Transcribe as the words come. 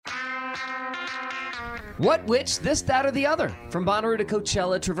What, which, this, that, or the other? From Bonnaroo to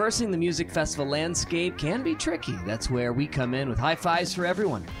Coachella, traversing the music festival landscape can be tricky. That's where we come in with high fives for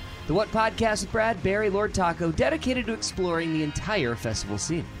everyone. The What Podcast with Brad, Barry, Lord Taco, dedicated to exploring the entire festival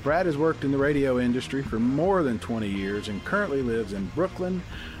scene. Brad has worked in the radio industry for more than 20 years and currently lives in Brooklyn,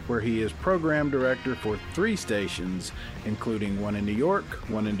 where he is program director for 3 stations, including one in New York,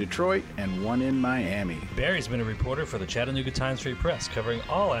 one in Detroit, and one in Miami. Barry's been a reporter for the Chattanooga Times-Free Press, covering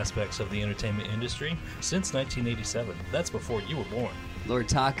all aspects of the entertainment industry since 1987. That's before you were born. Lord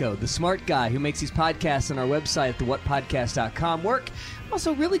Taco, the smart guy who makes these podcasts on our website at thewhatpodcast.com work.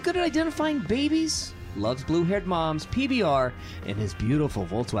 Also really good at identifying babies, loves blue-haired moms, PBR, and his beautiful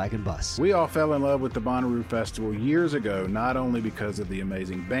Volkswagen bus. We all fell in love with the Bonnaroo Festival years ago, not only because of the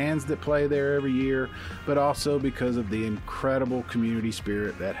amazing bands that play there every year, but also because of the incredible community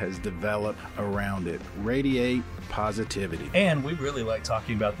spirit that has developed around it. Radiate positivity. And we really like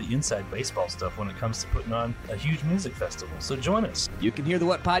talking about the inside baseball stuff when it comes to putting on a huge music festival. So join us. You can hear the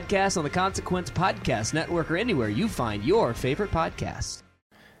What Podcast on the Consequence Podcast Network or anywhere you find your favorite podcasts.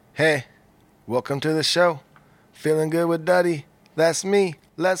 Hey, welcome to the show. Feeling good with Duddy. That's me.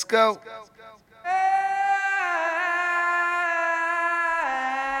 Let's go.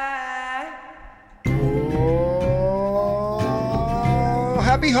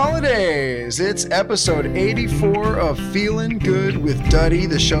 Happy holidays! It's episode 84 of Feeling Good with Duddy,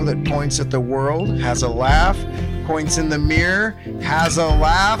 the show that points at the world, has a laugh, points in the mirror, has a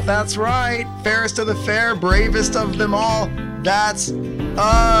laugh. That's right. Fairest of the fair, bravest of them all. That's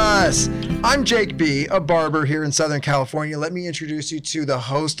us. I'm Jake B., a barber here in Southern California. Let me introduce you to the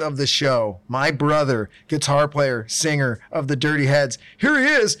host of the show, my brother, guitar player, singer of the Dirty Heads. Here he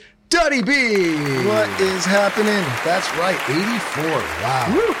is, Duddy B. What is happening? That's right, 84.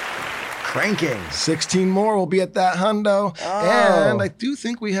 Wow. Woo. Cranking. 16 more will be at that hundo. Oh. And I do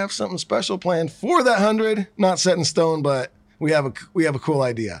think we have something special planned for that 100. Not set in stone, but we have a cool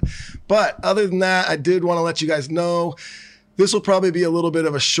idea. But other than that, I did want to let you guys know this will probably be a little bit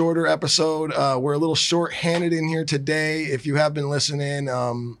of a shorter episode. We're a little short-handed in here today. If you have been listening,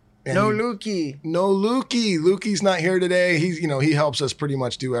 No Lukey. No Lukey. Lukey's not here today. He helps us pretty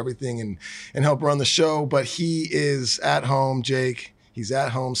much do everything and help run the show, but he is at home, Jake. He's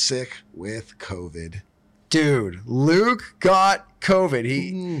at home sick with COVID. Dude, Luke got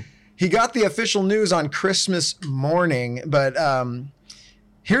COVID. He got the official news on Christmas morning, but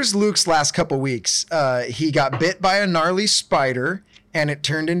here's Luke's last couple weeks. He got bit by a gnarly spider, and it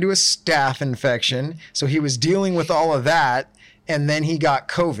turned into a staph infection. So he was dealing with all of that, and then he got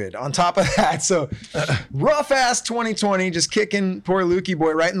COVID on top of that. So rough-ass 2020, just kicking poor Lukey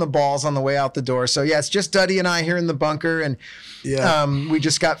boy right in the balls on the way out the door. So yeah, it's just Duddy and I here in the bunker, and we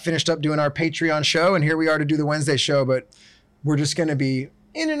just got finished up doing our Patreon show, and here we are to do the Wednesday show, but we're just going to be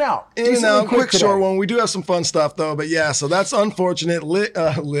in and out. Quick short one. We do have some fun stuff though, but yeah, so that's unfortunate.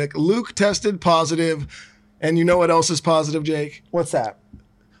 Luke tested positive, and you know what else is positive, Jake? What's that?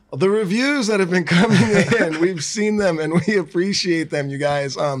 The reviews that have been coming in, we've seen them and we appreciate them, you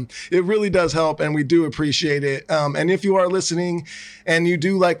guys. It really does help, and we do appreciate it. And if you are listening and you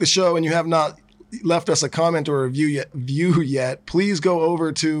do like the show and you have not left us a comment or a review yet, please go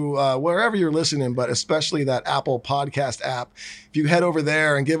over to wherever you're listening, but especially that Apple Podcast app. If you head over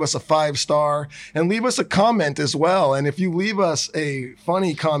there and give us a 5-star and leave us a comment as well. And if you leave us a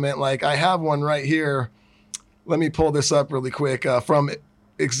funny comment, like I have one right here, let me pull this up really quick from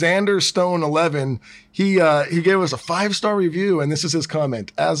Xander Stone 11. He gave us a 5-star review, and this is his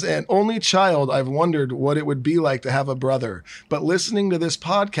comment. As an only child, I've wondered what it would be like to have a brother, but listening to this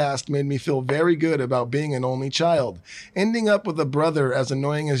podcast made me feel very good about being an only child. Ending up with a brother as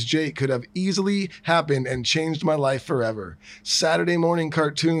annoying as Jake could have easily happened and changed my life forever. Saturday morning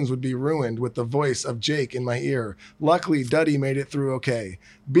cartoons would be ruined with the voice of Jake in my ear. Luckily, Duddy made it through okay.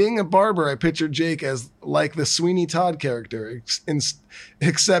 Being a barber, I pictured Jake as like the Sweeney Todd character,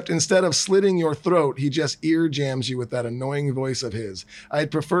 except instead of slitting your throat, he just ear jams you with that annoying voice of his.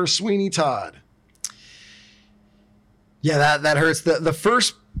 I'd prefer Sweeney Todd. Yeah, that hurts. The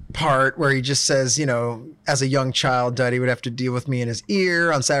first part where he just says, as a young child, Duddy would have to deal with me in his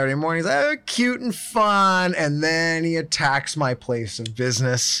ear on Saturday mornings. Oh, cute and fun. And then he attacks my place of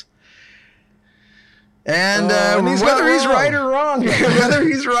business. And whether he's right or wrong, dude,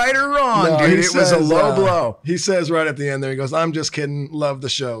 it was a low blow. He says right at the end there, he goes, I'm just kidding. Love the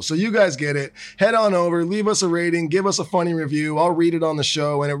show. So you guys get it. Head on over, leave us a rating, give us a funny review. I'll read it on the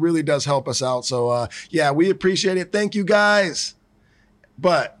show, and it really does help us out. So we appreciate it. Thank you guys.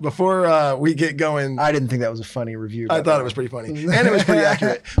 But before we get going, I didn't think that was a funny review. I thought it was pretty funny, and it was pretty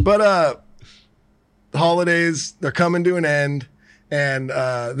accurate. But the holidays, they're coming to an end. And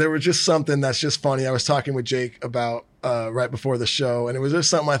there was just something that's just funny. I was talking with Jake about right before the show, and it was just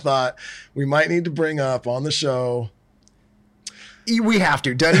something I thought we might need to bring up on the show. We have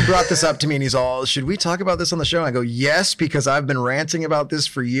to. Duddy brought this up to me and he's all, should we talk about this on the show? I go, yes, because I've been ranting about this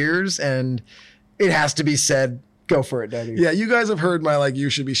for years and it has to be said. Go for it, Duddy. Yeah, you guys have heard my you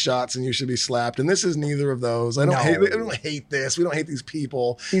should be shots and you should be slapped, and this is neither of those. I don't hate this. We don't hate these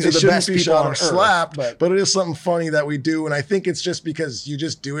people. These are the best people shot on or earth, slapped, but it is something funny that we do, and I think it's just because you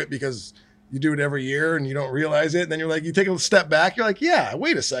just do it because you do it every year and you don't realize it. And then you're like, you take a step back. You're like, yeah,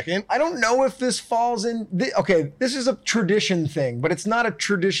 wait a second. I don't know if this falls in. Okay, this is a tradition thing, but it's not a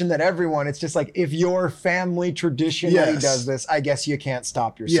tradition that everyone. It's just like if your family traditionally does this, I guess you can't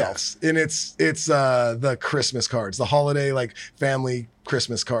stop yourself. Yes, and it's the Christmas cards, the holiday family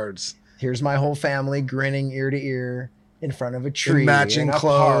Christmas cards. Here's my whole family grinning ear to ear in front of a tree, in matching in a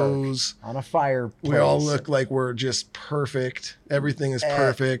clothes, park, on a fireplace. We all look like we're just perfect. Everything is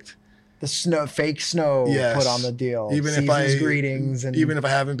perfect. The fake snow put on the deal. Even Season's greetings, and even if I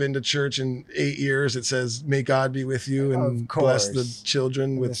haven't been to church in 8 years, it says, "May God be with you and bless the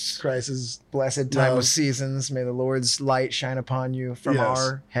children with Christ's blessed time of seasons. May the Lord's light shine upon you from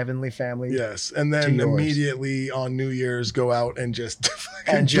our heavenly family." Yes, and then immediately on New Year's, go out and just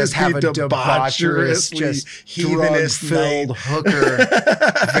have a debaucherous, just drug-filled hooker.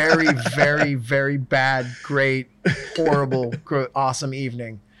 Very, very, very bad, great, horrible, awesome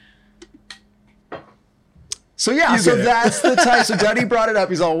evening. So that's the type. So Duddy brought it up.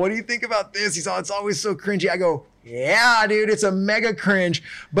 He's all, what do you think about this? He's all, it's always so cringy. I go, yeah, dude, it's a mega cringe.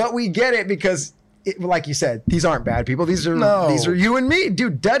 But we get it because, like you said, these aren't bad people. These are you and me.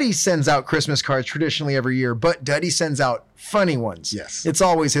 Dude, Duddy sends out Christmas cards traditionally every year, but Duddy sends out funny ones. Yes. It's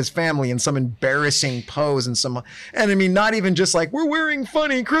always his family in some embarrassing pose and I mean, not even just like, we're wearing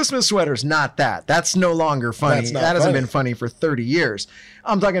funny Christmas sweaters. Not that. That's no longer funny. That hasn't been funny for 30 years.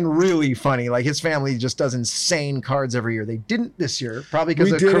 I'm talking really funny. Like his family just does insane cards every year. They didn't this year, probably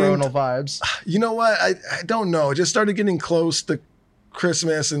because of coronal vibes. You know what? I don't know. It just started getting close to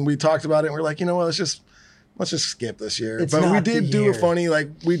Christmas and we talked about it and we're like, you know what? Let's just skip this year. But we did do a funny,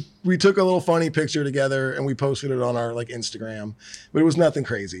 we took a little funny picture together and we posted it on our Instagram, but it was nothing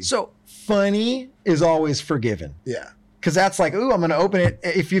crazy. So funny is always forgiven. Yeah. Cause that's like, ooh, I'm going to open it.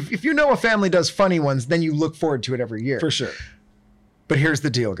 If you know a family does funny ones, then you look forward to it every year. For sure. But here's the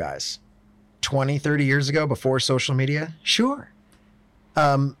deal, guys. 20, 30 years ago, before social media, sure.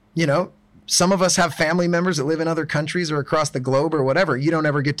 Some of us have family members that live in other countries or across the globe or whatever. You don't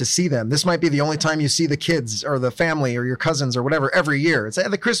ever get to see them. This might be the only time you see the kids or the family or your cousins or whatever every year. It's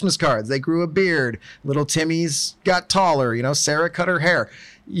the Christmas cards. They grew a beard. Little Timmy's got taller. Sarah cut her hair.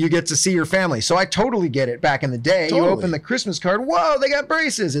 You get to see your family. So I totally get it. Back in the day, You open the Christmas card. Whoa, they got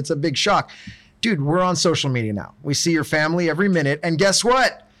braces. It's a big shock. Dude, we're on social media now. We see your family every minute. And guess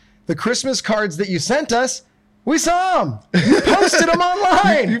what? The Christmas cards that you sent us, we saw them. You posted them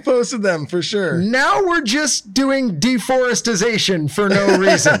online. You posted them for sure. Now we're just doing deforestation for no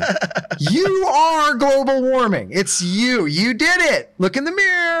reason. You are global warming. It's you. You did it. Look in the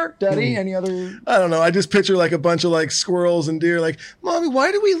mirror. Daddy, any other? I don't know. I just picture a bunch of squirrels and deer Mommy,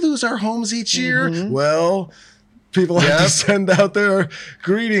 why do we lose our homes each year? Mm-hmm. Well, people have to send out their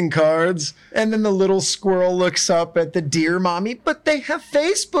greeting cards. And then the little squirrel looks up at the deer, Mommy, but they have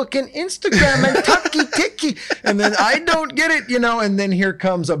Facebook and Instagram and Tucky Ticky. And then I don't get it, and then here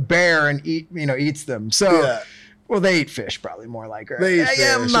comes a bear and eats them. So, well, they eat fish probably more like her. They eat fish,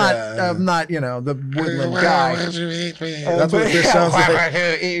 I'm not, the woodland guy. That's what fish sounds like.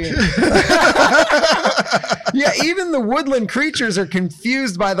 Yeah, even the woodland creatures are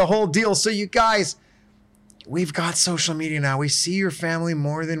confused by the whole deal. So you guys, we've got social media now. We see your family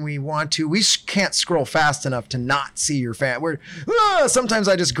more than we want to. We can't scroll fast enough to not see your family. Sometimes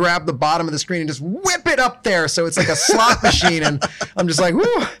I just grab the bottom of the screen and just whip it up there. So it's like a slot machine. And I'm just like,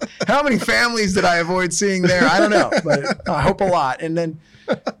 whoo, how many families did I avoid seeing there? I don't know, but I hope a lot. And then,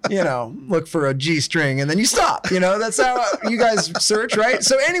 look for a G-string and then you stop. That's how you guys search, right?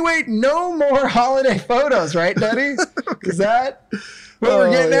 So anyway, no more holiday photos, right, Daddy? Is that what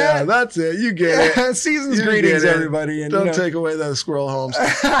we're getting at? That's it. You get it. Season's greetings, everybody. And don't take away those squirrel homes.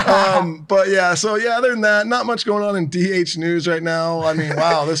 But other than that, not much going on in DH news right now. I mean,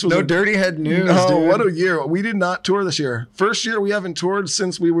 wow, this was no dirty head news. No, dude. What a year. We did not tour this year. First year we haven't toured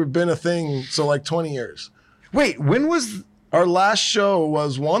since we've been a thing. So 20 years. Wait, when was our last show?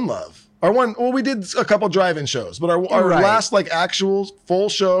 Was One Love. we did a couple drive-in shows, but our Right. last like actual full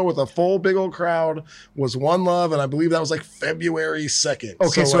show with a full big old crowd was One Love, and I believe that was like February 2nd.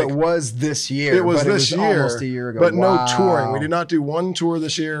 Okay, so like, it was this year. it was but this it was year, almost a year ago. but Wow. no touring. We did not do one tour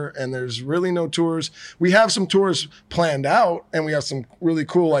this year, and there's really no tours. We have some tours planned out, and we have some really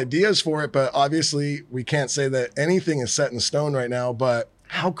cool ideas for it, but obviously we can't say that anything is set in stone right now. But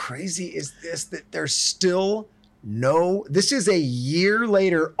How crazy is this that there's still this is a year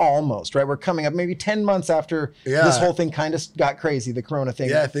later almost, right? We're coming up maybe 10 months after Yeah. this whole thing kind of got crazy, the Corona thing.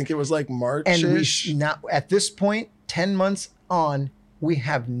 yeah, I think it was like March. And now at this point, 10 months on, we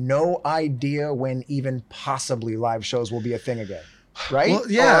have no idea when even possibly live shows will be a thing again, right? Well,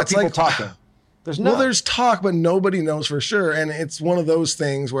 yeah, Or are it's people like- talking. There's no. Well, there's talk, but nobody knows for sure. And it's one of those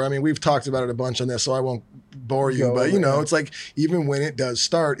things where, I mean, we've talked about it a bunch on this, so I won't bore you. Go But, over it. it's like even when it does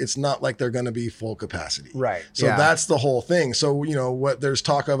start, it's not like they're going to be full capacity. Right. So yeah. that's the whole thing. So, what there's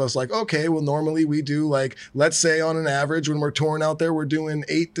talk of us like, okay, well, normally we do like, let's say on an average when we're touring out there, we're doing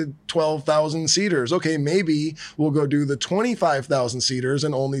 8 to 12,000 seaters. Okay, maybe we'll go do the 25,000 seaters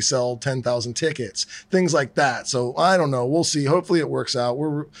and only sell 10,000 tickets, things like that. So I don't know. We'll see. Hopefully it works out.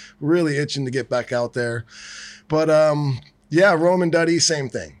 We're really itching to get back out there. But yeah, Rome and Duddy, same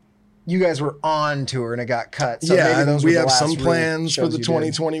thing. You guys were on tour and it got cut. So Yeah, maybe and those we were the have last some real plans for shows the you did.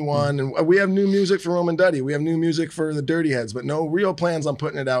 2021, and we have new music for Roman Duddy. We have new music for the Dirty Heads, but no real plans on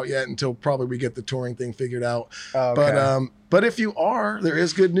putting it out yet until probably we get the touring thing figured out. Okay. But if you are, there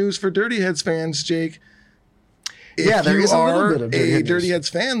is good news for Dirty Heads fans, Jake. Yeah, there you is a little are bit of Dirty a Head Dirty news. Heads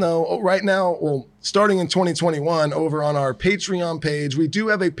fan, though, right now, well, starting in 2021, over on our Patreon page, we do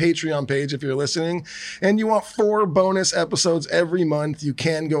have a Patreon page if you're listening, and you want 4 bonus episodes every month, you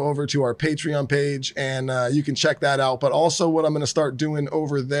can go over to our Patreon page and you can check that out. But also, what I'm going to start doing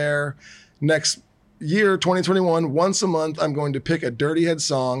over there next year, 2021, once a month, I'm going to pick a Dirty Head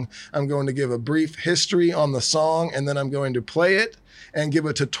song. I'm going to give a brief history on the song, and then I'm going to play it and give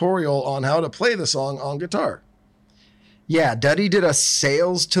a tutorial on how to play the song on guitar. Yeah, Duddy did a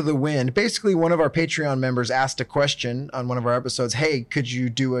Sails to the Wind. Basically, one of our Patreon members asked a question on one of our episodes. Hey, could you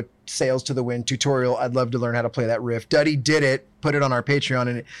do a Sails to the Wind tutorial? I'd love to learn how to play that riff. Duddy did it, put it on our Patreon,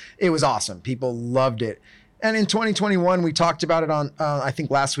 and it was awesome. People loved it. And in 2021, we talked about it on, I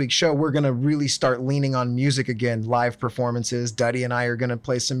think, last week's show. We're going to really start leaning on music again, live performances. Duddy and I are going to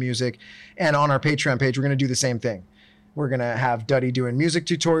play some music. And on our Patreon page, we're going to do the same thing. We're going to have Duddy doing music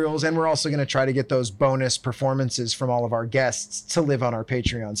tutorials, and we're also going to try to get those bonus performances from all of our guests to live on our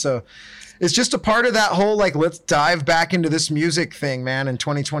Patreon. So it's just a part of that whole, like, let's dive back into this music thing, man, in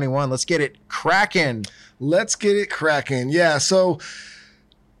 2021. Let's get it cracking. Let's get it cracking. Yeah. So,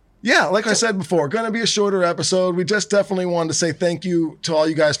 yeah, like I said before, going to be a shorter episode. We just definitely wanted to say thank you to all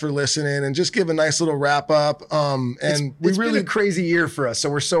you guys for listening and just give a nice little wrap up. And It's been a crazy year for us, so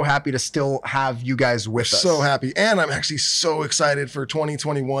we're so happy to still have you guys with us. so happy. And I'm actually so excited for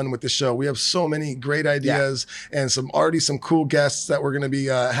 2021 with the show. We have so many great ideas and some cool guests that we're going to be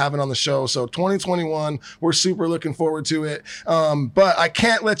having on the show. So 2021, we're super looking forward to it. But I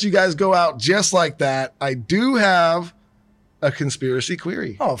can't let you guys go out just like that. I do have a conspiracy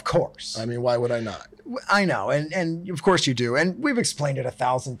query. Oh, of course. I mean, why would I not? I know, and of course you do. And we've explained it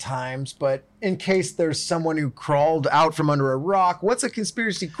 1,000 times, but in case there's someone who crawled out from under a rock, what's a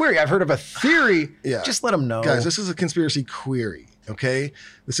conspiracy query? I've heard of a theory. Yeah. Just let them know. Guys, this is a conspiracy query, okay?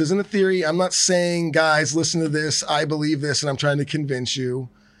 This isn't a theory. I'm not saying, guys, listen to this. I believe this, and I'm trying to convince you.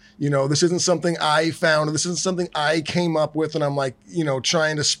 This isn't something I found. This isn't something I came up with, and I'm like,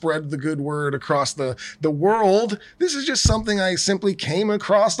 trying to spread the good word across the world. This is just something I simply came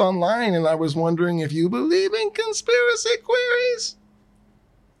across online, and I was wondering if you believe in conspiracy queries.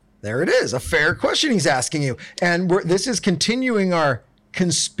 There it is. A fair question he's asking you. And this is continuing our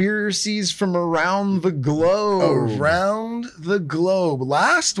conspiracies from around the globe. Around the globe.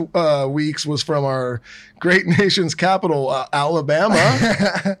 Last week's was from our great nation's capital,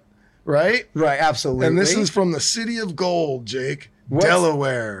 Alabama. Right? Right, absolutely. And this is from the city of gold, Jake. What's-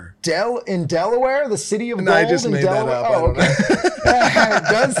 Delaware. in Delaware, the city of gold. No, I just in made that Delaware? up. I Oh, don't okay. It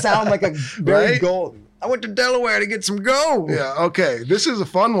does sound like a very Right? gold. I went to Delaware to get some gold. Yeah, okay. This is a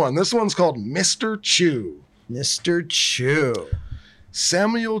fun one. This one's called Mr. Chew. Mr. Chew.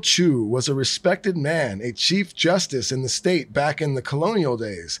 Samuel Chew was a respected man, a chief justice in the state back in the colonial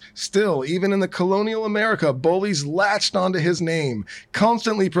days. Still, even in the colonial America, bullies latched onto his name,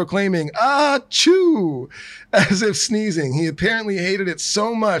 constantly proclaiming, "Ah, Chew," as if sneezing. He apparently hated it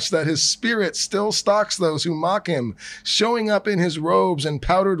so much that his spirit still stalks those who mock him, showing up in his robes and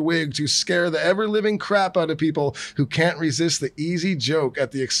powdered wig to scare the ever-living crap out of people who can't resist the easy joke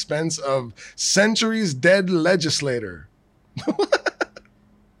at the expense of centuries-dead legislator.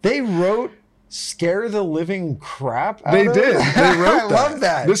 They wrote "Scare the Living Crap" out They of did. it? They wrote I that. love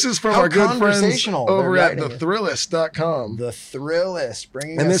that. This is from How our good friends conversational over they're at writing it. thethrillist.com. The Thrillist,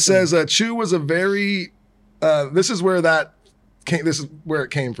 bringing And us this some- says Chew was a very this is where it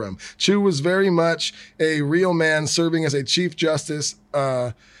came from. Chew was very much a real man serving as a chief justice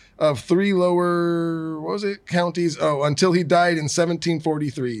of 3 lower counties until he died in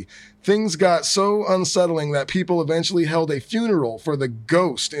 1743. Things got so unsettling that people eventually held a funeral for the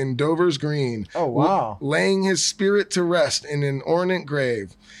ghost in Dover's Green. Oh, wow. Laying his spirit to rest in an ornate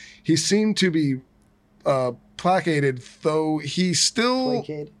grave. He seemed to be placated, though he still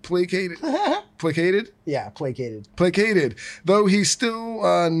placated. Yeah, placated. Placated, though he's still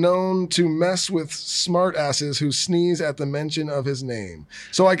known to mess with smart asses who sneeze at the mention of his name.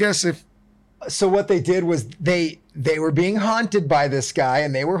 So I guess So what they did was they were being haunted by this guy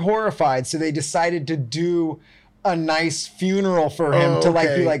and they were horrified. So they decided to do a nice funeral for him to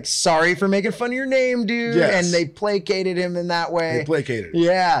like be like, sorry for making fun of your name, dude. Yes. And they placated him in that way. they placated.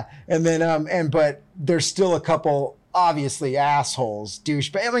 Yeah. And then but there's still a couple obviously assholes,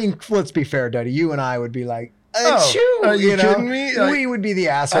 douchebag. I mean, let's be fair, Duddy. You and I would be like, achoo, are you know? kidding me? We would be the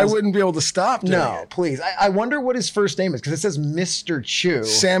I assholes. wouldn't be able to stop doing No, it. please. I wonder what his first name is because it says Mr. Chew.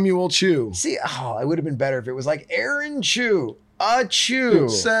 Samuel Chew. See, it would have been better if it was like Aaron Chew, a Chew.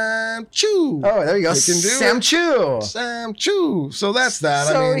 Sam Chew. Oh, there you go. They can do Sam it. Chew. Sam Chew. So that's that.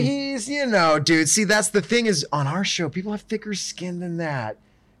 So I mean, he's, dude. See, that's the thing is on our show, people have thicker skin than that.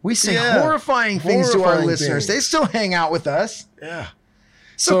 We say Yeah. horrifying things to our Horrifying listeners. things. They still hang out with us. yeah.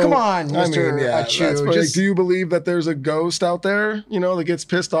 So come on, Mr. that's Chew. funny. Just, Do you believe that there's a ghost out there, that gets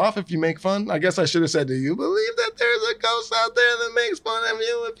pissed off if you make fun? I guess I should have said, do you believe that there's a ghost out there that makes fun of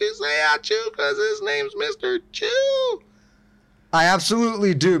you if you say I chew because his name's Mr. Chew? I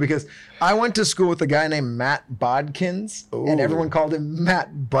absolutely do because I went to school with a guy named Matt Bodkins and Ooh. everyone called him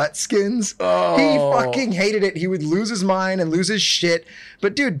Matt Buttskins. Oh. He fucking hated it. He would lose his mind and lose his shit.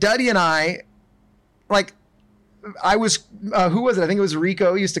 But dude, Duddy and I, I was, who was it? I think it was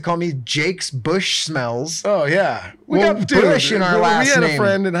Rico. He used to call me Jake's Bush Smells. Oh, yeah. We got Bush in our last We had name. a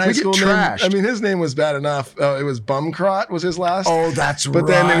friend in high We get school. trashed. His name was bad enough. It was Bumcrot was his last. Oh, that's But right.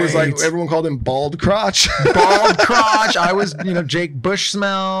 then it was like everyone called him Bald Crotch. Bald Crotch. I was, Jake Bush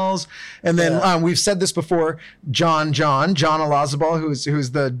Smells. And then we've said this before, John Olazabal, who's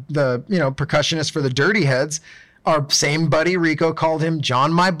the percussionist for the Dirty Heads. Our same buddy Rico called him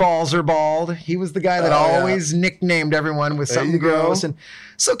John My Balls Are Bald. He was the guy that always nicknamed everyone with something you go. gross. And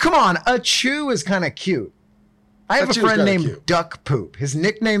so come on, a Chew is kind of cute. I have a Chew's friend kinda named cute. Duck Poop. His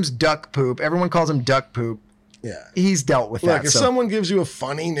nickname's Duck Poop. Everyone calls him Duck Poop. Yeah. He's dealt with Look, that. if So someone gives you a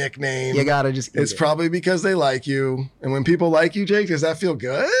funny nickname, you gotta just eat it's it. probably because they like you. And when people like you, Jake, does that feel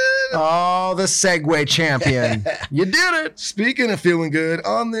good? Oh, the Segway champion. You did it. Speaking of feeling good,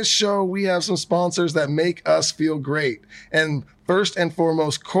 on this show, we have some sponsors that make us feel great. And first and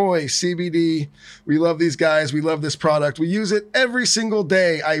foremost, Koi CBD. We love these guys. We love this product. We use it every single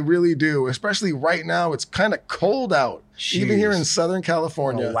day. I really do. Especially right now. It's kind of cold out, even here in Southern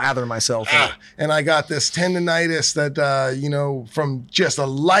California. I'll lather myself up. And I got this tendonitis that, from just a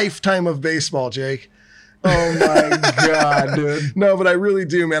lifetime of baseball, Jake. Oh my God, dude. No, but I really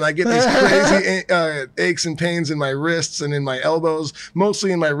do, man. I get these crazy aches and pains in my wrists and in my elbows,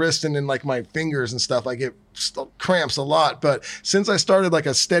 mostly in my wrist and in like my fingers and stuff. I get cramps a lot. But since I started like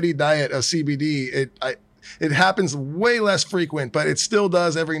a steady diet of CBD, it happens way less frequent, but it still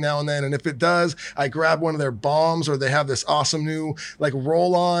does every now and then. And if it does, I grab one of their bombs, or they have this awesome new like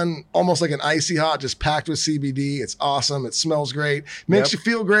roll on, almost like an icy hot, just packed with CBD. It's awesome. It smells great, makes you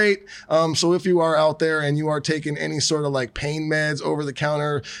feel great. So if you are out there and you are taking any sort of like pain meds, over the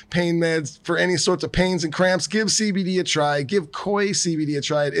counter pain meds for any sorts of pains and cramps, give CBD a try. Give Koi CBD a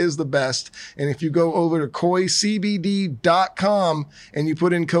try. It is the best. And if you go over to koicbd.com and you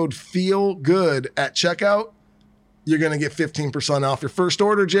put in code FEELGOOD at checkout, you're going to get 15% off your first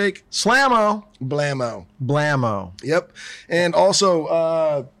order, Jake. Slammo. Blammo. Blammo. Yep. And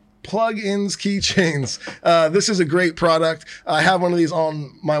also, plug-ins keychains. This is a great product. I have one of these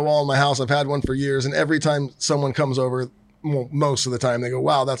on my wall in my house. I've had one for years. And every time someone comes over, well, most of the time, they go,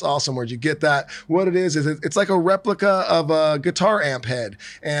 wow, that's awesome. Where'd you get that? What it is it's like a replica of a guitar amp head.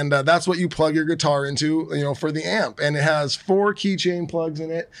 And that's what you plug your guitar into, for the amp. And it has 4 keychain plugs in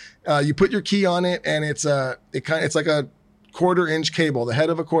it. You put your key on it, and it's like a 1/4-inch cable, the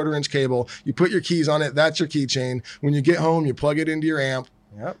head of a 1/4-inch cable. You put your keys on it. That's your keychain. When you get home, you plug it into your amp.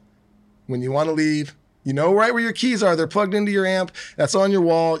 Yep. When you want to leave, you know right where your keys are. They're plugged into your amp. That's on your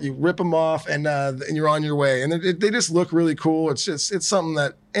wall. You rip them off, and you're on your way. And they just look really cool. It's something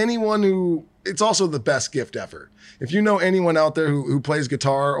that anyone who it's also the best gift ever. If you know anyone out there who plays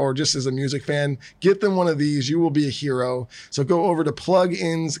guitar or just is a music fan, get them one of these. You will be a hero. So go over to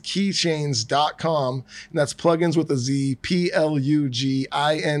pluginskeychains.com, and that's plugins with a Z, PLUGINZ,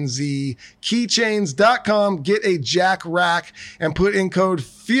 keychains.com. Get a jack rack and put in code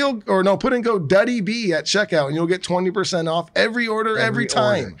DuddyB at checkout, and you'll get 20% off every order, every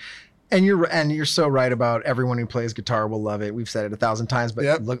time. Order. And you're so right about everyone who plays guitar will love it. We've said it 1,000 times,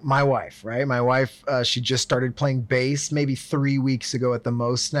 but look, my wife, right? My wife, she just started playing bass maybe 3 weeks ago at the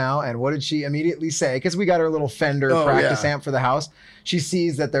most now. And what did she immediately say? Because we got her little Fender practice amp for the house. She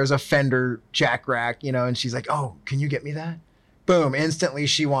sees that there's a Fender jack rack, and she's like, "Oh, can you get me that?" Boom! Instantly,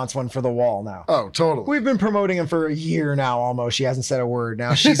 she wants one for the wall now. Oh, totally. We've been promoting him for a year now, almost. She hasn't said a word.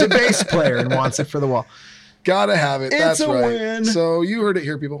 Now she's a bass player and wants it for the wall. Gotta have it. That's a right. Win. So you heard it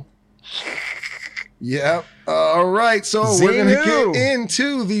here, people. Yep. All right. So we're going to get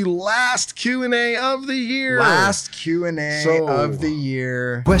into the last Q&A of the year. Last Q&A of the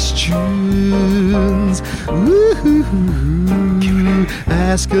year. Questions. Woo-hoo-hoo.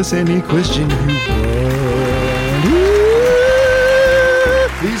 Ask us any question you want.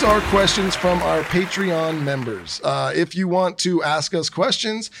 These are questions from our Patreon members. If you want to ask us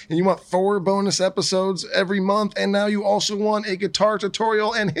questions and you want 4 bonus episodes every month, and now you also want a guitar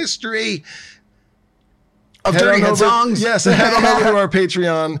tutorial and history of Dirty Head songs. Yes, head on over to our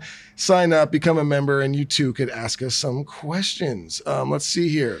Patreon, sign up, become a member, and you too could ask us some questions. Let's see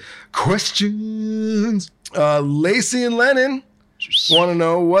here. Questions. Lacey and Lennon want to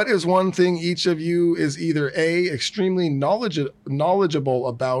know, what is one thing each of you is either A, extremely knowledgeable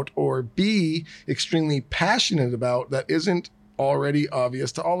about, or B, extremely passionate about that isn't already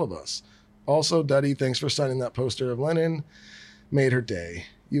obvious to all of us? Also, Duddy, thanks for signing that poster of Lennon. Made her day.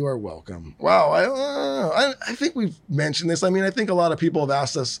 You are welcome. Wow, I think we've mentioned this. I mean, I think a lot of people have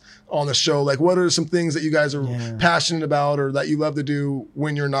asked us on the show, like, what are some things that you guys are passionate about or that you love to do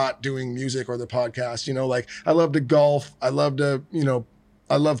when you're not doing music or the podcast? Like, I love to golf. I love to,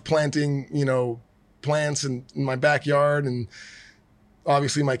 I love planting, plants in my backyard, and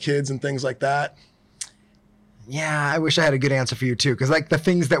obviously my kids and things like that. Yeah, I wish I had a good answer for you too, because like the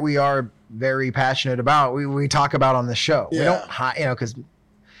things that we are very passionate about, we talk about on the show. Yeah. We don't, because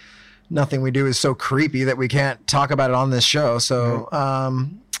nothing we do is so creepy that we can't talk about it on this show. So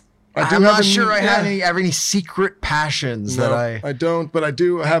I'm not sure I have any secret passions that I don't, but I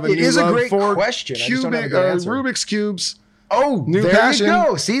do have a new love a great for question. Rubik's Cubes. Oh, new there passion. You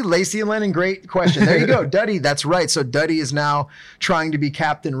go. See, Lacey and Lennon, great question. There you go. Duddy, that's right. So Duddy is now trying to be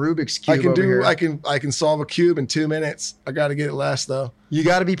Captain Rubik's Cube. I can solve a cube in 2 minutes. I got to get it less though. You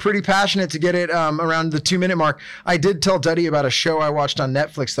got to be pretty passionate to get it around the 2-minute mark. I did tell Duddy about a show I watched on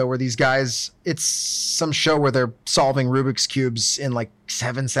Netflix though, where these guys, it's some show where they're solving Rubik's cubes in like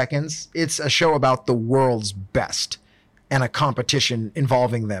 7 seconds. It's a show about the world's best and a competition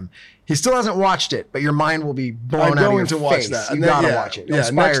involving them. He still hasn't watched it, but your mind will be blown out of your face. I'm going to watch that. You got to watch it.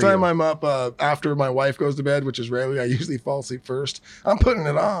 Next time I'm up after my wife goes to bed, which is rarely, I usually fall asleep first, I'm putting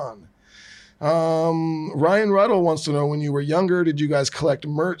it on. Ryan Ruddle wants to know, when you were younger, did you guys collect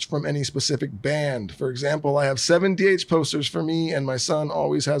merch from any specific band? For example, I have 7 DH posters for me, and my son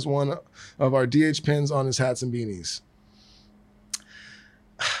always has one of our DH pins on his hats and beanies.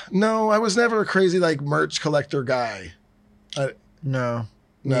 No, I was never a crazy merch collector guy. No,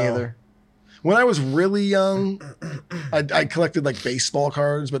 neither. When I was really young, I collected baseball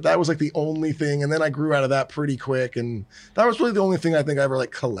cards, but that was the only thing. And then I grew out of that pretty quick. And that was really the only thing I think I ever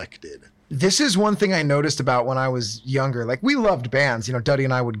collected. This is one thing I noticed about when I was younger. We loved bands, Duddy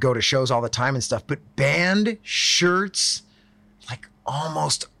and I would go to shows all the time and stuff, but band shirts,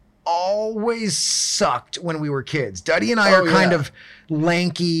 almost always sucked when we were kids. Duddy and I are kind of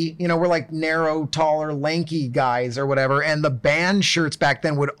lanky, we're narrow, taller, lanky guys or whatever. And the band shirts back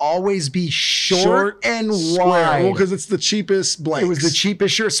then would always be short and square. wide. Well, because it's the cheapest blanks. It was the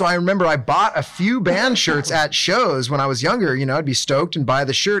cheapest shirt. So I remember I bought a few band shirts at shows when I was younger. I'd be stoked and buy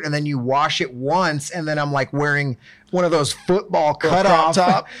the shirt, and then you wash it once, and then I'm wearing one of those football cutoff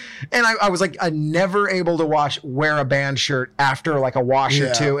top. And I was never able to wear a band shirt after a wash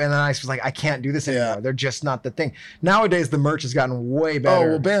or two. And then I was I can't do this anymore. Yeah. They're just not the thing. Nowadays, the merch has gotten way better. Oh,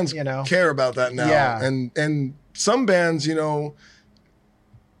 well, bands care about that now. Yeah. And some bands,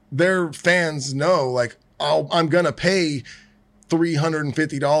 their fans know, I'm going to pay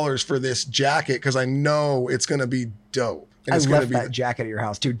 $350 for this jacket because I know it's going to be dope. And I left that jacket at your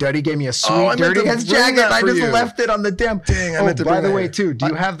house too. Duddy gave me a sweet Dirty Heads jacket. I just left it on the damn. Dang, I meant to by the way, too, do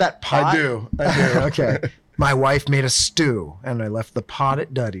you have that pot? I do. Okay. My wife made a stew, and I left the pot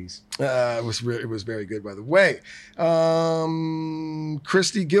at Duddy's. It was very good, by the way.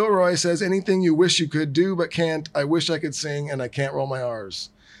 Christy Gilroy says, anything you wish you could do but can't. I wish I could sing, and I can't roll my R's.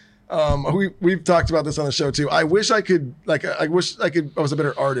 We've talked about this on the show too. I wish I could, I was a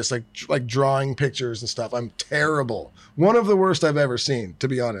better artist, like drawing pictures and stuff. I'm terrible. One of the worst I've ever seen, to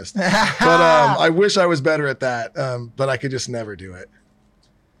be honest. But I wish I was better at that. But I could just never do it.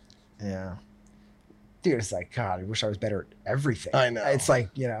 Yeah. Dude, it's like, God, I wish I was better at everything. I know. It's like,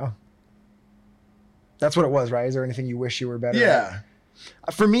 that's what it was, right? Is there anything you wish you were better Yeah.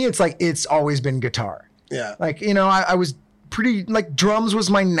 at? For me, it's like, it's always been guitar. Yeah. Like, I was pretty, like, drums was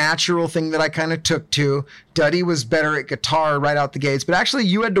my natural thing that I kind of took to. Duddy was better at guitar right out the gates, but actually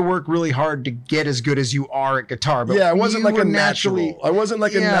you had to work really hard to get as good as you are at guitar. But yeah, it wasn't like a naturally. natural. I wasn't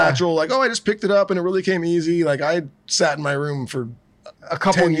like a natural, like, oh, I just picked it up and it really came easy. Like, I sat in my room for a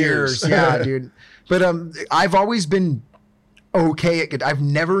couple 10 years. Yeah, dude. But I've always been okay at guitar. I've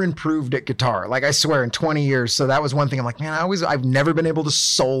never improved at guitar. Like, I swear, in 20 years. So that was one thing. I'm like, man, I've never been able to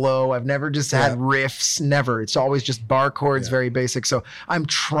solo. I've never just had riffs. Never. It's always just bar chords, very basic. So I'm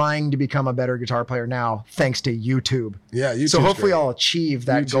trying to become a better guitar player now, thanks to YouTube. Yeah, YouTube's so hopefully great. I'll achieve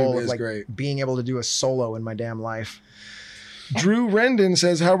that YouTube goal of is like great. being able to do a solo in my damn life. Drew Rendon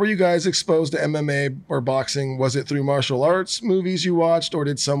says, how were you guys exposed to MMA or boxing? Was it through martial arts movies you watched, or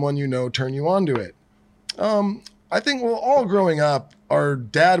did someone you know turn you on to it? I think, well, all growing up, our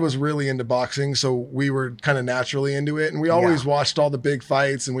dad was really into boxing, so we were kind of naturally into it, and we always watched all the big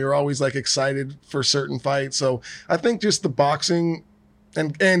fights, and we were always like excited for certain fights. So I think just the boxing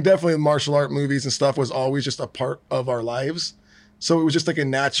and definitely the martial art movies and stuff was always just a part of our lives. So it was just like a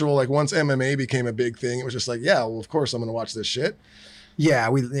natural, like once MMA became a big thing, it was just like, yeah, well, of course I'm going to watch this shit. Yeah,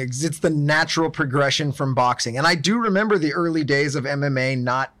 it's the natural progression from boxing. And I do remember the early days of MMA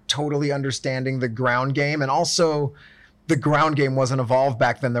not totally understanding the ground game. And also the ground game wasn't evolved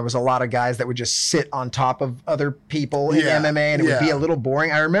back then. There was a lot of guys that would just sit on top of other people in MMA, and it would be a little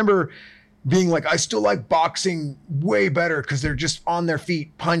boring. I remember being like, I still like boxing way better because they're just on their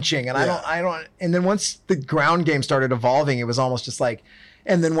feet punching. And I don't. And then once the ground game started evolving, it was almost just like,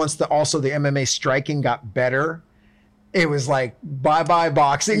 and then once the MMA striking got better, it was like bye-bye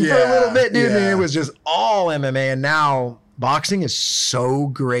boxing for a little bit, dude. And it was just all MMA. And now boxing is so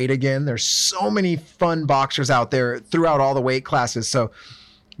great again. There's so many fun boxers out there throughout all the weight classes. So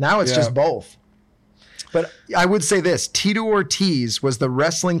now it's just both. But I would say this, Tito Ortiz was the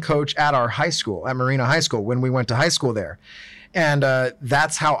wrestling coach at our high school, at Marina High School, when we went to high school there. And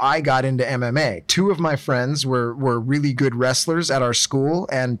that's how I got into MMA. Two of my friends were really good wrestlers at our school,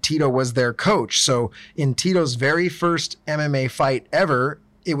 and Tito was their coach. So in Tito's very first MMA fight ever,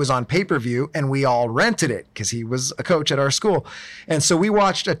 it was on pay-per-view, and we all rented it because he was a coach at our school. And so we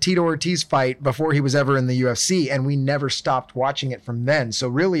watched a Tito Ortiz fight before he was ever in the UFC, and we never stopped watching it from then. So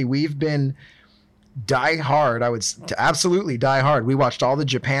really, we've been die hard. Absolutely die hard. We watched all the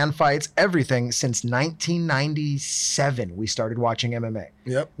Japan fights, everything since 1997. We started watching MMA.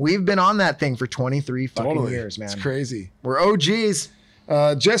 Yep. We've been on that thing for 23 fucking years, man. It's crazy. We're OGs.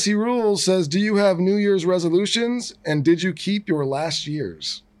 Jesse Rules says, do you have New Year's resolutions, and did you keep your last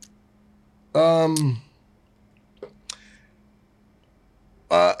year's?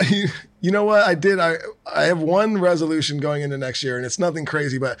 You know what I did? I have one resolution going into next year, and it's nothing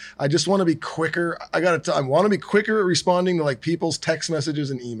crazy, but I just want to be quicker. I want to be quicker at responding to like people's text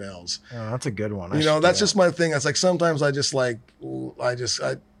messages and emails. Oh, that's a good one. That's just my thing. It's like sometimes I just like I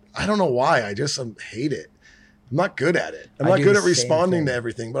don't know why. I hate it. I'm not good at it. I'm not good at responding to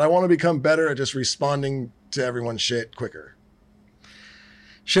everything, but I want to become better at just responding to everyone's shit quicker.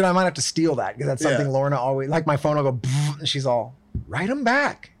 Shit, I might have to steal that because that's something Lorna always, like my phone will go, and she's all, write them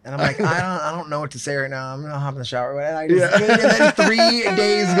back. And I'm like, I don't know what to say right now. I'm going to hop in the shower. And I just, and then 3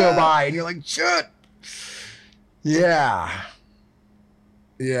 days go by and you're like, shit. Yeah.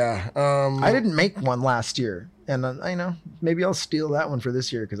 Yeah. I didn't make one last year. And I know maybe I'll steal that one for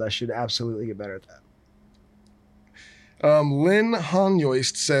this year because I should absolutely get better at that. Lynn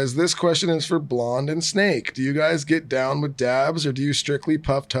Hanyoist says, this question is for Blonde and Snake. Do you guys get down with dabs, or do you strictly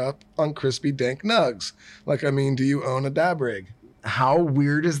puffed up on crispy dank nugs? Do you own a dab rig? How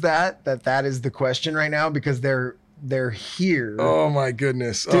weird is that is the question right now, because they're here. Oh my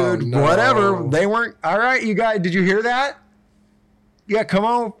goodness. Dude, whatever. They weren't. All right, you guys, did you hear that? Yeah, come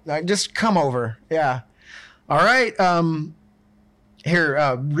on. Just come over. Yeah. All right.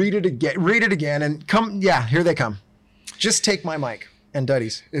 Here, read it again and come. Yeah, here they come. Just take my mic and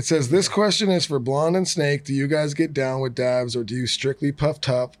Duddy's. It says, this question is for Blonde and Snake. Do you guys get down with dabs, or do you strictly puffed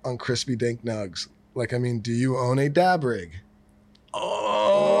up on crispy dank nugs? Do you own a dab rig?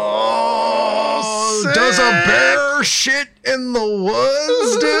 Oh, say? Does a bear shit in the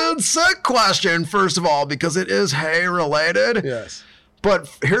woods, dude? Sick question, first of all, because it is hay related. Yes. But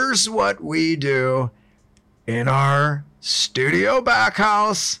here's what we do in our studio back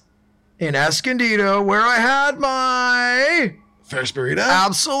house in Escondido, where I had my Ferris burrito?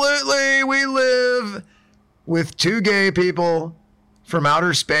 Absolutely. We live with two gay people from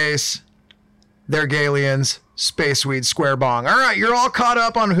outer space. They're Galians, Space Weed, Square Bong. All right, you're all caught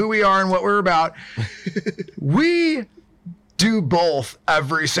up on who we are and what we're about. We do both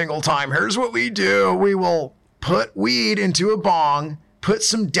every single time. Here's what we do. We will put weed into a bong, put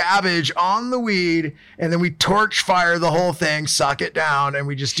some dabbage on the weed, and then we torch fire the whole thing, suck it down, and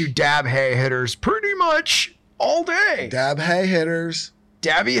we just do dab hay hitters pretty much all day. Dab hay hitters.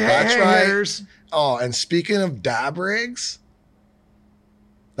 Dabby hay That's right. hitters. Oh, and speaking of dab rigs,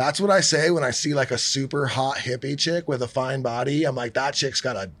 that's what I say when I see like a super hot hippie chick with a fine body. I'm like, that chick's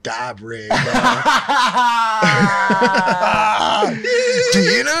got a dab rig, bro. Do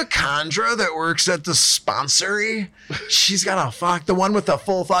you know Condra that works at the sponsory? She's got the one with the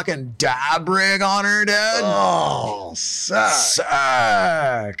full fucking dab rig on her, dude. Oh, suck. Sick.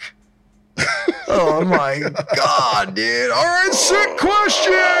 Oh my God, dude. All right, sick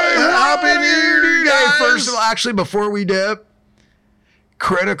question. Happy New Year, Hey, guys. first of all, actually, before we dip,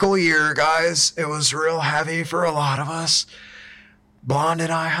 critical year, guys. It was real heavy for a lot of us. Blonde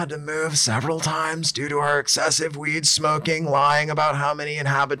and I had to move several times due to our excessive weed smoking, lying about how many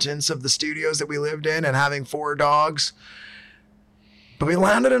inhabitants of the studios that we lived in, and having 4 dogs. But we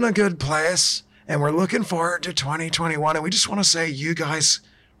landed in a good place, and we're looking forward to 2021. And we just want to say you guys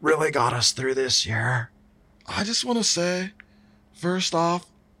really got us through this year. I just want to say, first off,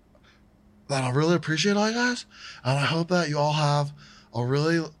 that I really appreciate all you guys. And I hope that you all have a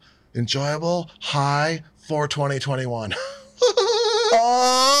really enjoyable high for 2021.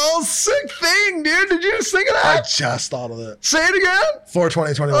 Oh, sick thing, dude. Did you just think of I that? just thought of it. Say it again. For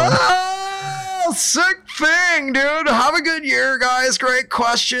 2021. Oh, sick thing, dude. Have a good year, guys. Great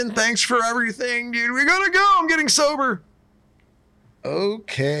question. Thanks for everything, dude. We gotta go. I'm getting sober.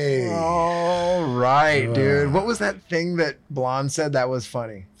 Okay. All right, dude. What was that thing that Blonde said that was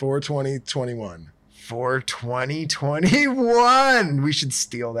funny? For 2021. For 2021. We should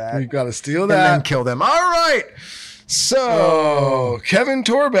steal that. You got to steal and then that. kill them. All right. So, Oh, Kevin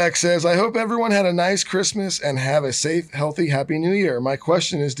Torbeck says, I hope everyone had a nice Christmas and have a safe, healthy, happy new year. My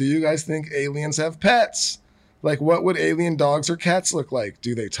question is, do you guys think aliens have pets? Like, what would alien dogs or cats look like?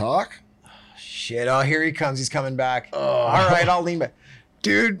 Do they talk? shit. Oh, here he comes. He's coming back. All right, I'll lean back.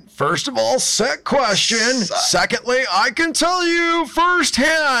 Dude, first of all, sick question. Secondly, I can tell you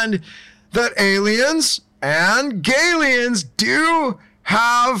firsthand that aliens and Galians do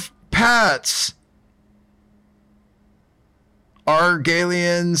have pets. Our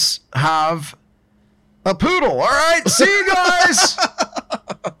Galians have a poodle. All right, see you guys.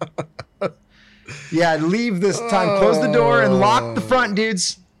 Yeah, leave this time. Close the door and lock the front,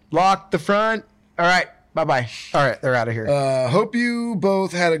 dudes. Lock the front. All right, bye-bye. All right, they're out of here. Hope you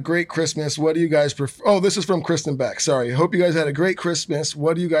both had a great Christmas. What do you guys prefer? Oh, this is from Kristen Beck. Sorry. Hope you guys had a great Christmas.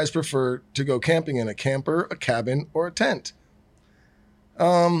 What do you guys prefer to go camping in? A camper, a cabin, or a tent?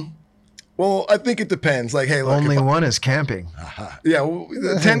 Well, I think it depends. Like, hey, look, Only one is camping. yeah, well,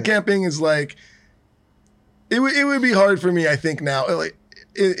 the tent camping is like, it would be hard for me, I think now, like,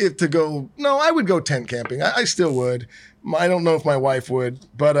 if to go, no, I would go tent camping. I still would. I don't know if my wife would,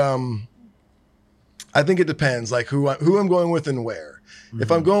 but I think it depends, like who I'm going with and where. Mm-hmm.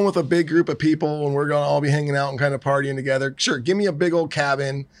 If I'm going with a big group of people and we're going to all be hanging out and kind of partying together, sure, give me a big old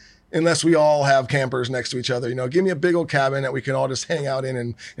cabin, unless we all have campers next to each other. You know, give me a big old cabin that we can all just hang out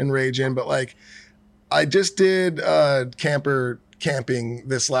in and rage in. But like, I just did camping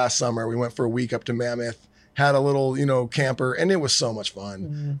this last summer. We went for a week up to Mammoth, had a little, camper, and it was so much fun.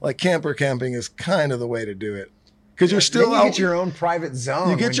 Mm-hmm. Like camper camping is kind of the way to do it. Because you're still out. You get your own private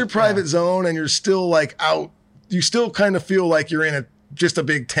zone. You get your private zone and you're still like out. You still kind of feel like you're in just a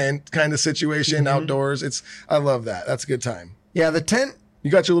big tent kind of situation outdoors. I love that. That's a good time. Yeah, the tent.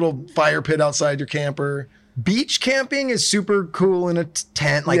 You got your little fire pit outside your camper. Beach camping is super cool in a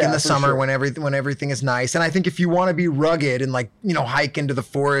tent, like in the summer when everything is nice. And I think if you want to be rugged and hike into the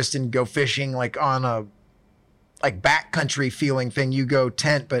forest and go fishing like on a backcountry feeling thing, you go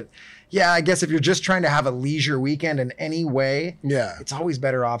tent. But yeah, I guess if you're just trying to have a leisure weekend in any way, it's always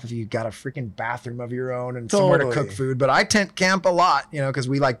better off if you got a freaking bathroom of your own and somewhere to cook food. But I tent camp a lot, because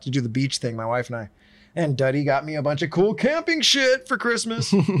we like to do the beach thing, my wife and I. And Duddy got me a bunch of cool camping shit for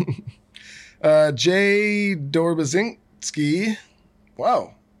Christmas. Jay Dorbazinski.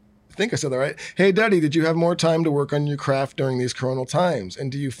 Wow. think I said that right. Hey, Duddy, did you have more time to work on your craft during these coronal times?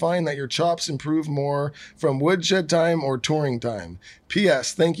 And do you find that your chops improve more from woodshed time or touring time?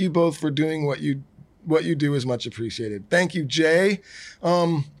 P.S. Thank you both for doing what you do is much appreciated. Thank you, Jay.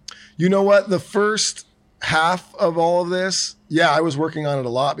 You know what? The first half of all of this, yeah, I was working on it a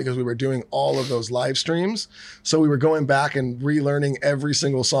lot because we were doing all of those live streams. So we were going back and relearning every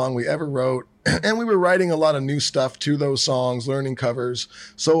single song we ever wrote. And we were writing a lot of new stuff to those songs, learning covers.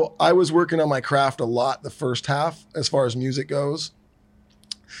 So I was working on my craft a lot the first half as far as music goes.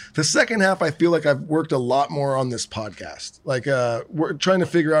 The second half, I feel like I've worked a lot more on this podcast. Like we're trying to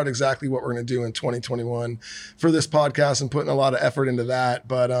figure out exactly what we're going to do in 2021 for this podcast and putting a lot of effort into that.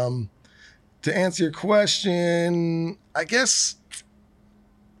 But to answer your question, I guess.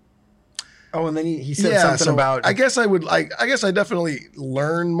 Oh, and then he said something about. I guess I definitely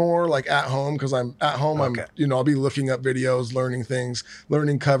learn more like at home because I'm at home. Okay. I'll be looking up videos, learning things,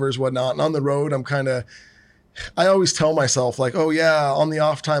 learning covers, whatnot. And on the road, I always tell myself like, oh yeah, on the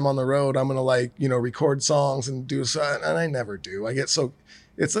off time on the road, I'm gonna record songs and do so, and I never do. I get so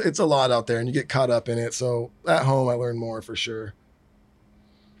it's a lot out there, and you get caught up in it. So at home, I learn more for sure.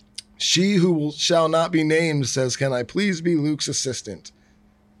 She who shall not be named says, "Can I please be Luke's assistant?"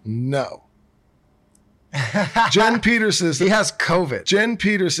 No. Jen Peterson. He has COVID. Jen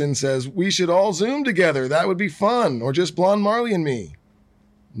Peterson says, "We should all Zoom together. That would be fun. Or just Blonde Marley and me."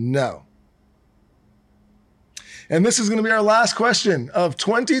 No. And this is going to be our last question of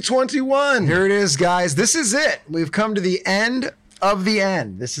 2021. Here it is, guys. This is it. We've come to the end of the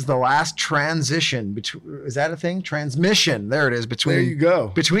end. This is the last transition. Is that a thing? Transmission. There it is. There you go.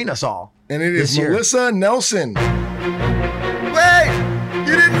 Between us all. And it is this year. Melissa Nelson. Wait!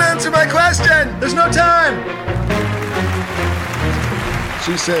 You didn't answer my question. There's no time.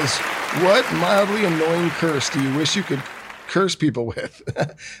 She says, "What mildly annoying curse do you wish you could curse people with?"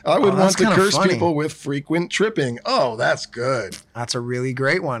 I would want to curse people with frequent tripping. Oh, that's good. That's a really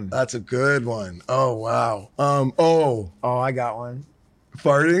great one. That's a good one. Oh, wow. Oh, I got one.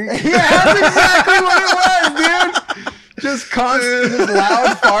 Farting? Yeah, that's exactly what it was, dude. Just constant, just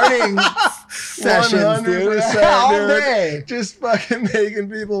loud farting sessions, dude. 100%, All dude. day. Just fucking making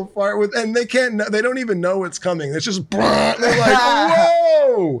people fart with, and they don't even know it's coming. It's just, they're like,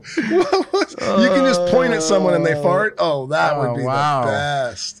 whoa. You can just point at someone and they fart. Oh, that would be the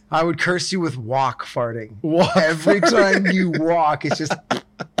best. I would curse you with walk farting. Walk Every time you walk, it's just,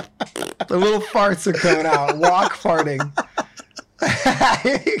 the little farts are coming out. Walk farting.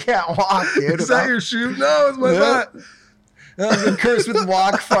 You can't walk, dude. Is that your shoe? No, it's my butt. I've been cursed with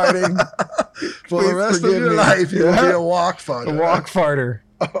walk farting. For the rest of your life, you'll be a walk farter. A walk farter.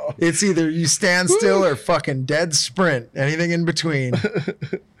 Oh. It's either you stand still or fucking dead sprint. Anything in between.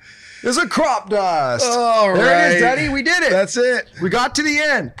 There's a crop dust. All there right. it is, Daddy. We did it. That's it. We got to the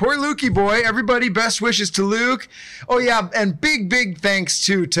end. Poor Lukey boy. Everybody, best wishes to Luke. Oh, yeah. And big thanks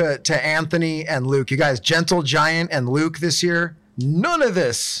to Anthony and Luke. You guys, Gentle Giant and Luke this year. None of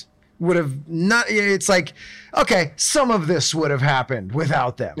this would have not. It's like, okay, some of this would have happened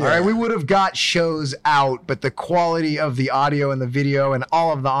without them. Yeah. All right. We would have got shows out, but the quality of the audio and the video and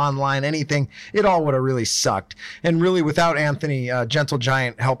all of the online, anything, it all would have really sucked. And really, without Anthony, Gentle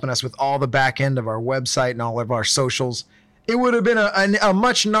Giant, helping us with all the back end of our website and all of our socials, it would have been a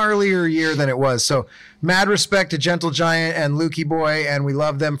much gnarlier year than it was. So mad respect to Gentle Giant and Lukey boy, and we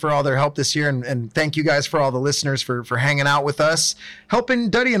love them for all their help this year. And thank you guys for all the listeners for hanging out with us, helping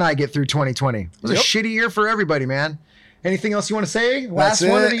Duddy and I get through 2020. It was a shitty year for everybody, man. Anything else you want to say? Last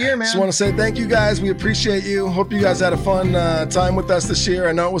one of the year, man. Just want to say thank you guys. We appreciate you. Hope you guys had a fun time with us this year.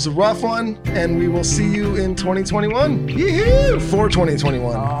 I know it was a rough one, and we will see you in 2021. Yee-hoo! For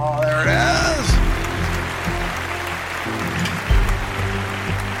 2021. Oh, there it is.